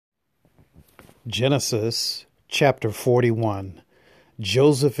Genesis chapter 41.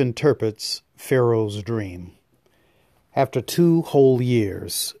 Joseph interprets Pharaoh's dream. After 2 whole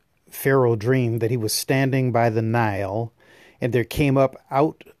years, Pharaoh dreamed that he was standing by the Nile, and there came up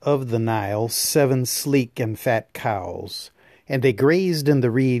out of the Nile 7 sleek and fat cows, and they grazed in the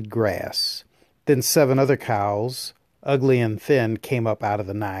reed grass. Then 7 other cows, ugly and thin, came up out of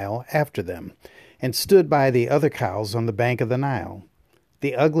the Nile after them, and stood by the other cows on the bank of the Nile.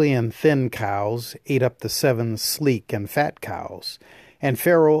 The ugly and thin cows ate up the 7 sleek and fat cows, and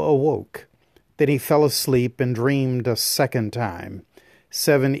Pharaoh awoke. Then he fell asleep and dreamed a second time.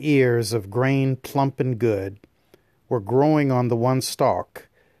 7 ears of grain, plump and good, were growing on the one stalk.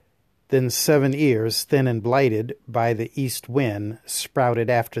 Then 7 ears, thin and blighted by the east wind, sprouted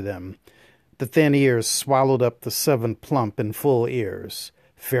after them. The thin ears swallowed up the 7 plump and full ears.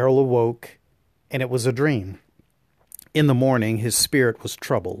 Pharaoh awoke, and it was a dream. In the morning his spirit was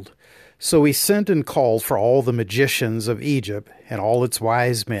troubled. So he sent and called for all the magicians of Egypt and all its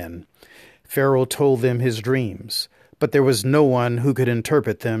wise men. Pharaoh told them his dreams, but there was no one who could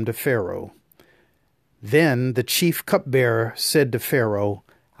interpret them to Pharaoh. Then the chief cupbearer said to Pharaoh,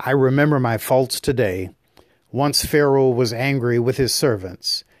 "I remember my faults today. Once Pharaoh was angry with his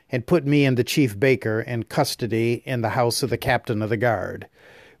servants, and put me and the chief baker in custody in the house of the captain of the guard.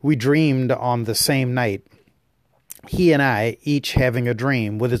 We dreamed on the same night, he and I, each having a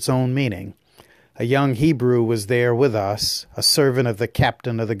dream with its own meaning. A young Hebrew was there with us, a servant of the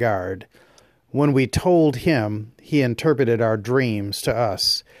captain of the guard. When we told him, he interpreted our dreams to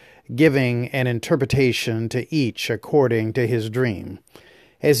us, giving an interpretation to each according to his dream.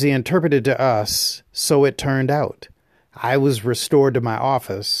 As he interpreted to us, so it turned out. I was restored to my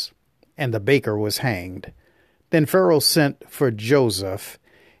office, and the baker was hanged." Then Pharaoh sent for Joseph,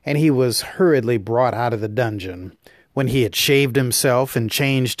 and he was hurriedly brought out of the dungeon. When he had shaved himself and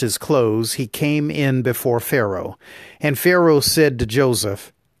changed his clothes, he came in before Pharaoh. And Pharaoh said to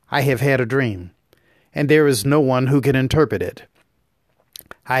Joseph, "I have had a dream, and there is no one who can interpret it.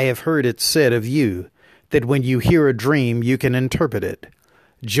 I have heard it said of you, that when you hear a dream you can interpret it."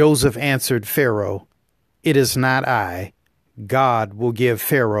 Joseph answered Pharaoh, "It is not I. God will give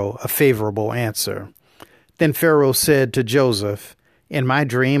Pharaoh a favorable answer." Then Pharaoh said to Joseph, "In my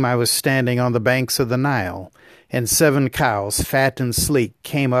dream I was standing on the banks of the Nile, and 7 cows, fat and sleek,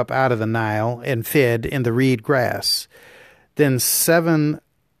 came up out of the Nile and fed in the reed grass. Then 7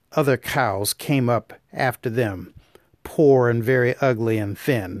 other cows came up after them, poor and very ugly and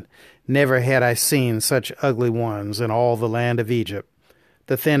thin. Never had I seen such ugly ones in all the land of Egypt.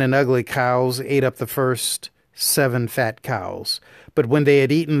 The thin and ugly cows ate up the first 7 fat cows, but when they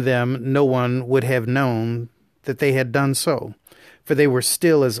had eaten them, no one would have known that they had done so, for they were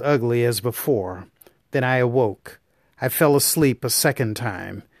still as ugly as before. Then I awoke. I fell asleep a second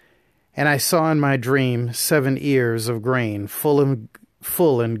time, and I saw in my dream 7 ears of grain, full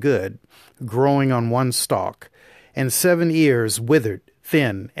and good, growing on one stalk, and 7 ears withered,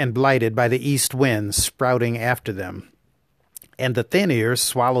 thin, and blighted by the east wind, sprouting after them. And the thin ears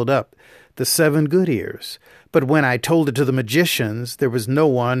swallowed up the 7 good ears. But when I told it to the magicians, there was no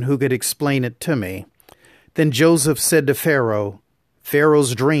one who could explain it to me. Then Joseph said to Pharaoh,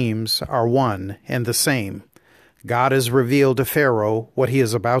 "Pharaoh's dreams are one and the same. God has revealed to Pharaoh what he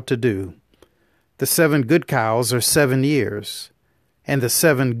is about to do. The 7 good cows are 7 years, and the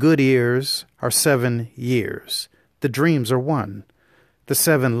 7 good ears are 7 years. The dreams are one. The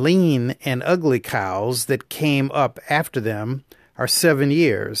 7 lean and ugly cows that came up after them are 7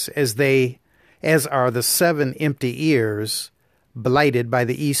 years, as are the 7 empty ears blighted by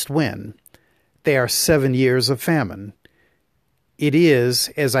the east wind. They are 7 years of famine. It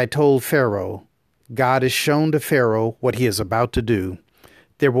is as I told Pharaoh. God has shown to Pharaoh what he is about to do.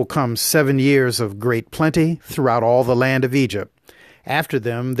 There will come 7 years of great plenty throughout all the land of Egypt. After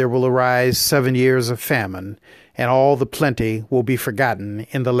them there will arise 7 years of famine, and all the plenty will be forgotten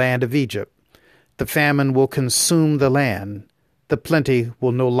in the land of Egypt. The famine will consume the land. The plenty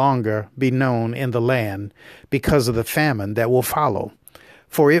will no longer be known in the land because of the famine that will follow,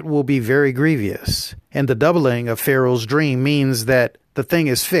 for it will be very grievous. And the doubling of Pharaoh's dream means that the thing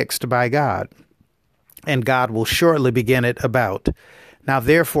is fixed by God, and God will shortly begin it about. Now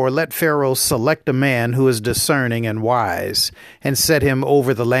therefore let Pharaoh select a man who is discerning and wise, and set him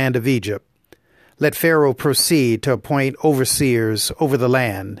over the land of Egypt. Let Pharaoh proceed to appoint overseers over the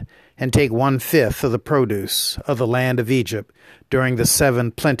land, and take 1/5 of the produce of the land of Egypt during the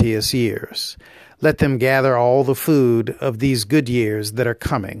 7 plenteous years. Let them gather all the food of these good years that are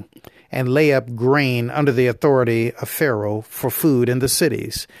coming, and lay up grain under the authority of Pharaoh for food in the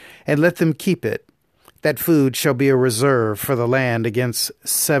cities, and let them keep it. That food shall be a reserve for the land against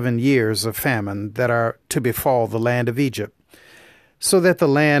 7 years of famine that are to befall the land of Egypt, so that the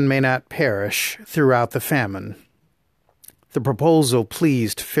land may not perish throughout the famine. The proposal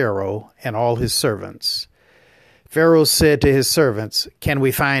pleased Pharaoh and all his servants. Pharaoh said to his servants, "Can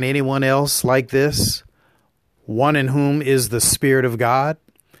we find anyone else like this, one in whom is the Spirit of God?"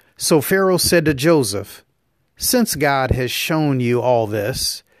 So Pharaoh said to Joseph, "Since God has shown you all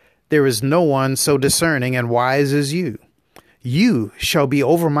this, there is no one so discerning and wise as you. You shall be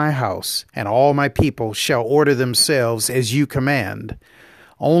over my house, and all my people shall order themselves as you command.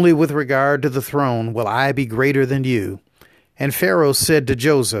 Only with regard to the throne will I be greater than you." And Pharaoh said to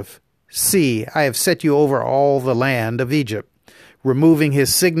Joseph, "See, I have set you over all the land of Egypt." Removing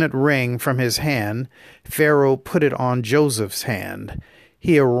his signet ring from his hand, Pharaoh put it on Joseph's hand.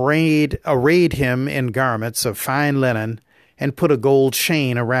 He arrayed him in garments of fine linen and put a gold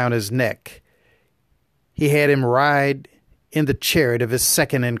chain around his neck. He had him ride in the chariot of his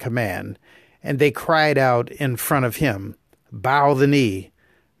second in command, and they cried out in front of him, "Bow the knee."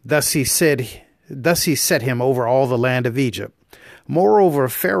 Thus he set him over all the land of Egypt. Moreover,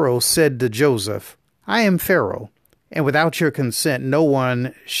 Pharaoh said to Joseph, "I am Pharaoh, and without your consent no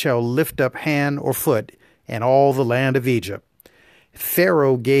one shall lift up hand or foot in all the land of Egypt."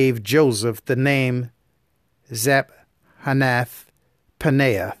 Pharaoh gave Joseph the name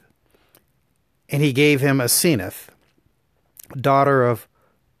Zaphenath-Paneah, and he gave him Asenath, daughter of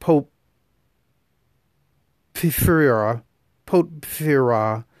Potipherah,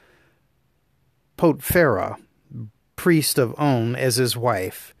 priest of On, as his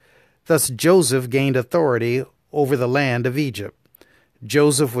wife. Thus Joseph gained authority over the land of Egypt.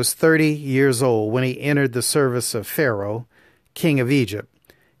 Joseph was 30 years old when he entered the service of Pharaoh, king of Egypt.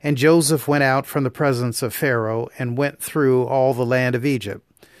 And Joseph went out from the presence of Pharaoh and went through all the land of Egypt.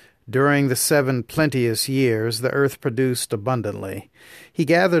 During the 7 plenteous years the earth produced abundantly. He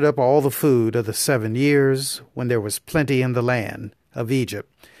gathered up all the food of the 7 years when there was plenty in the land of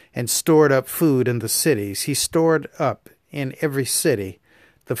Egypt, and stored up food in the cities. He stored up in every city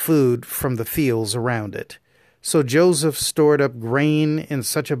the food from the fields around it. So Joseph stored up grain in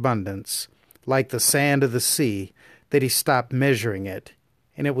such abundance, like the sand of the sea, that he stopped measuring it,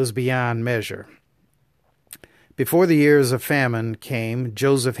 and it was beyond measure. Before the years of famine came,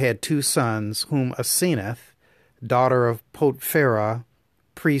 Joseph had 2 sons, whom Asenath, daughter of Potipherah,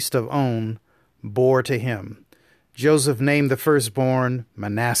 priest of On, bore to him. Joseph named the firstborn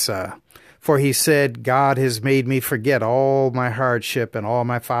Manasseh, for he said, "God has made me forget all my hardship and all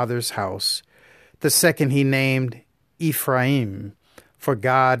my father's house." The second he named Ephraim, for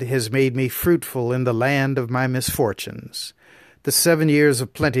God has made me fruitful in the land of my misfortunes. The 7 years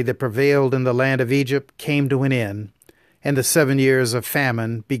of plenty that prevailed in the land of Egypt came to an end, and the 7 years of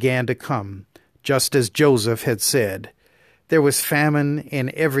famine began to come, just as Joseph had said. There was famine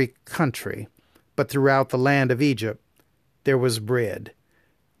in every country, but throughout the land of Egypt there was bread.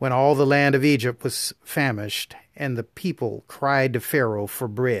 When all the land of Egypt was famished, and the people cried to Pharaoh for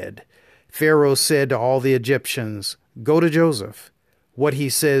bread, Pharaoh said to all the Egyptians, "Go to Joseph. What he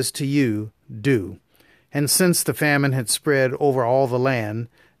says to you, do." And since the famine had spread over all the land,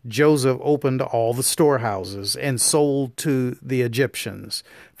 Joseph opened all the storehouses and sold to the Egyptians,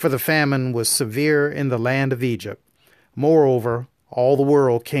 for the famine was severe in the land of Egypt. Moreover, all the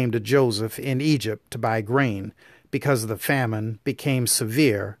world came to Joseph in Egypt to buy grain, because the famine became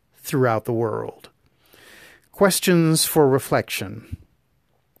severe throughout the world. Questions for reflection.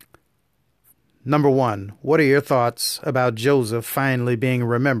 Number 1, what are your thoughts about Joseph finally being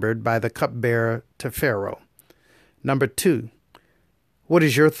remembered by the cupbearer to Pharaoh? Number 2, what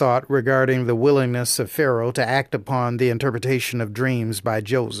is your thought regarding the willingness of Pharaoh to act upon the interpretation of dreams by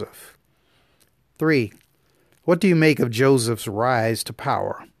Joseph? 3, what do you make of Joseph's rise to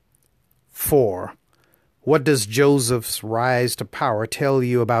power? 4, what does Joseph's rise to power tell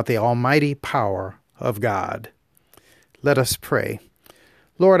you about the almighty power of God? Let us pray.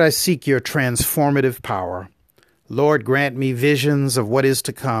 Lord, I seek your transformative power. Lord, grant me visions of what is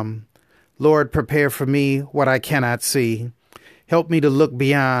to come. Lord, prepare for me what I cannot see. Help me to look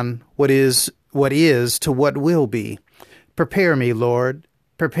beyond what is to what will be. Prepare me, Lord.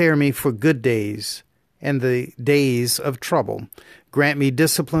 Prepare me for good days and the days of trouble. Grant me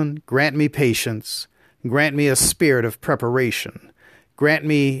discipline. Grant me patience. Grant me a spirit of preparation. Grant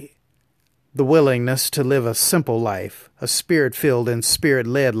me the willingness to live a simple life, a spirit-filled and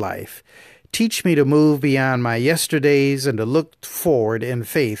spirit-led life. Teach me to move beyond my yesterdays and to look forward in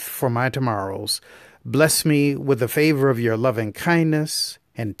faith for my tomorrows. Bless me with the favor of your loving kindness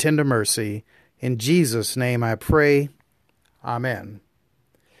and tender mercy. In Jesus' name I pray. Amen.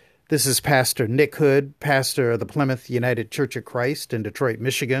 This is Pastor Nick Hood, pastor of the Plymouth United Church of Christ in Detroit,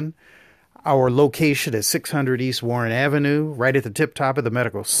 Michigan. Our location is 600 East Warren Avenue, right at the tip top of the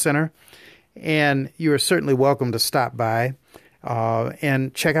Medical Center. And you are certainly welcome to stop by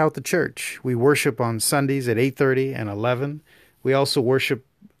and check out the church. We worship on Sundays at 8:30 and 11. We also worship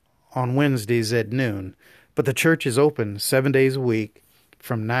on Wednesdays at noon. But the church is open 7 days a week,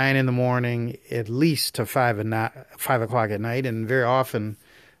 from 9 in the morning at least to 5 o'clock at night, and very often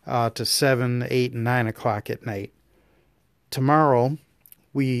to 7, 8, and 9 o'clock at night. Tomorrow,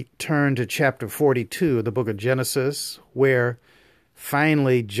 we turn to chapter 42 of the book of Genesis, where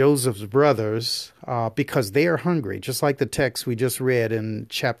finally Joseph's brothers, because they are hungry, just like the text we just read in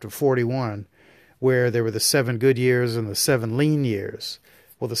chapter 41, where there were the 7 good years and the 7 lean years.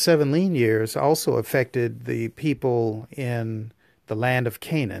 Well, the 7 lean years also affected the people in the land of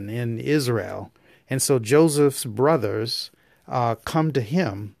Canaan, in Israel. And so Joseph's brothers come to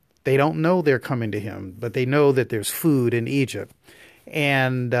him. They don't know they're coming to him, but they know that there's food in Egypt.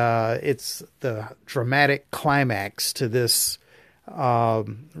 And it's the dramatic climax to this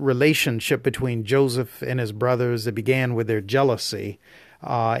relationship between Joseph and his brothers that began with their jealousy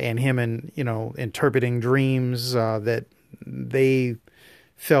and him interpreting dreams that they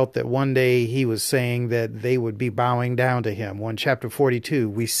felt that one day he was saying that they would be bowing down to him. Well, in chapter 42,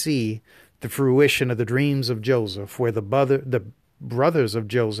 we see the fruition of the dreams of Joseph, where the brothers of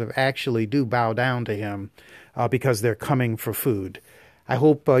Joseph actually do bow down to him because they're coming for food. I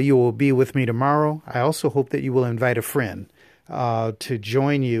hope you will be with me tomorrow. I also hope that you will invite a friend to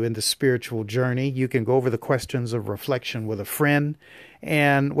join you in the spiritual journey. You can go over the questions of reflection with a friend,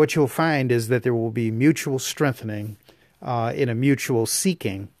 and what you'll find is that there will be mutual strengthening in a mutual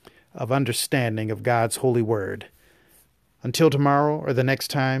seeking of understanding of God's holy word. Until tomorrow or the next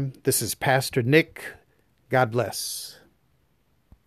time, this is Pastor Nick. God bless.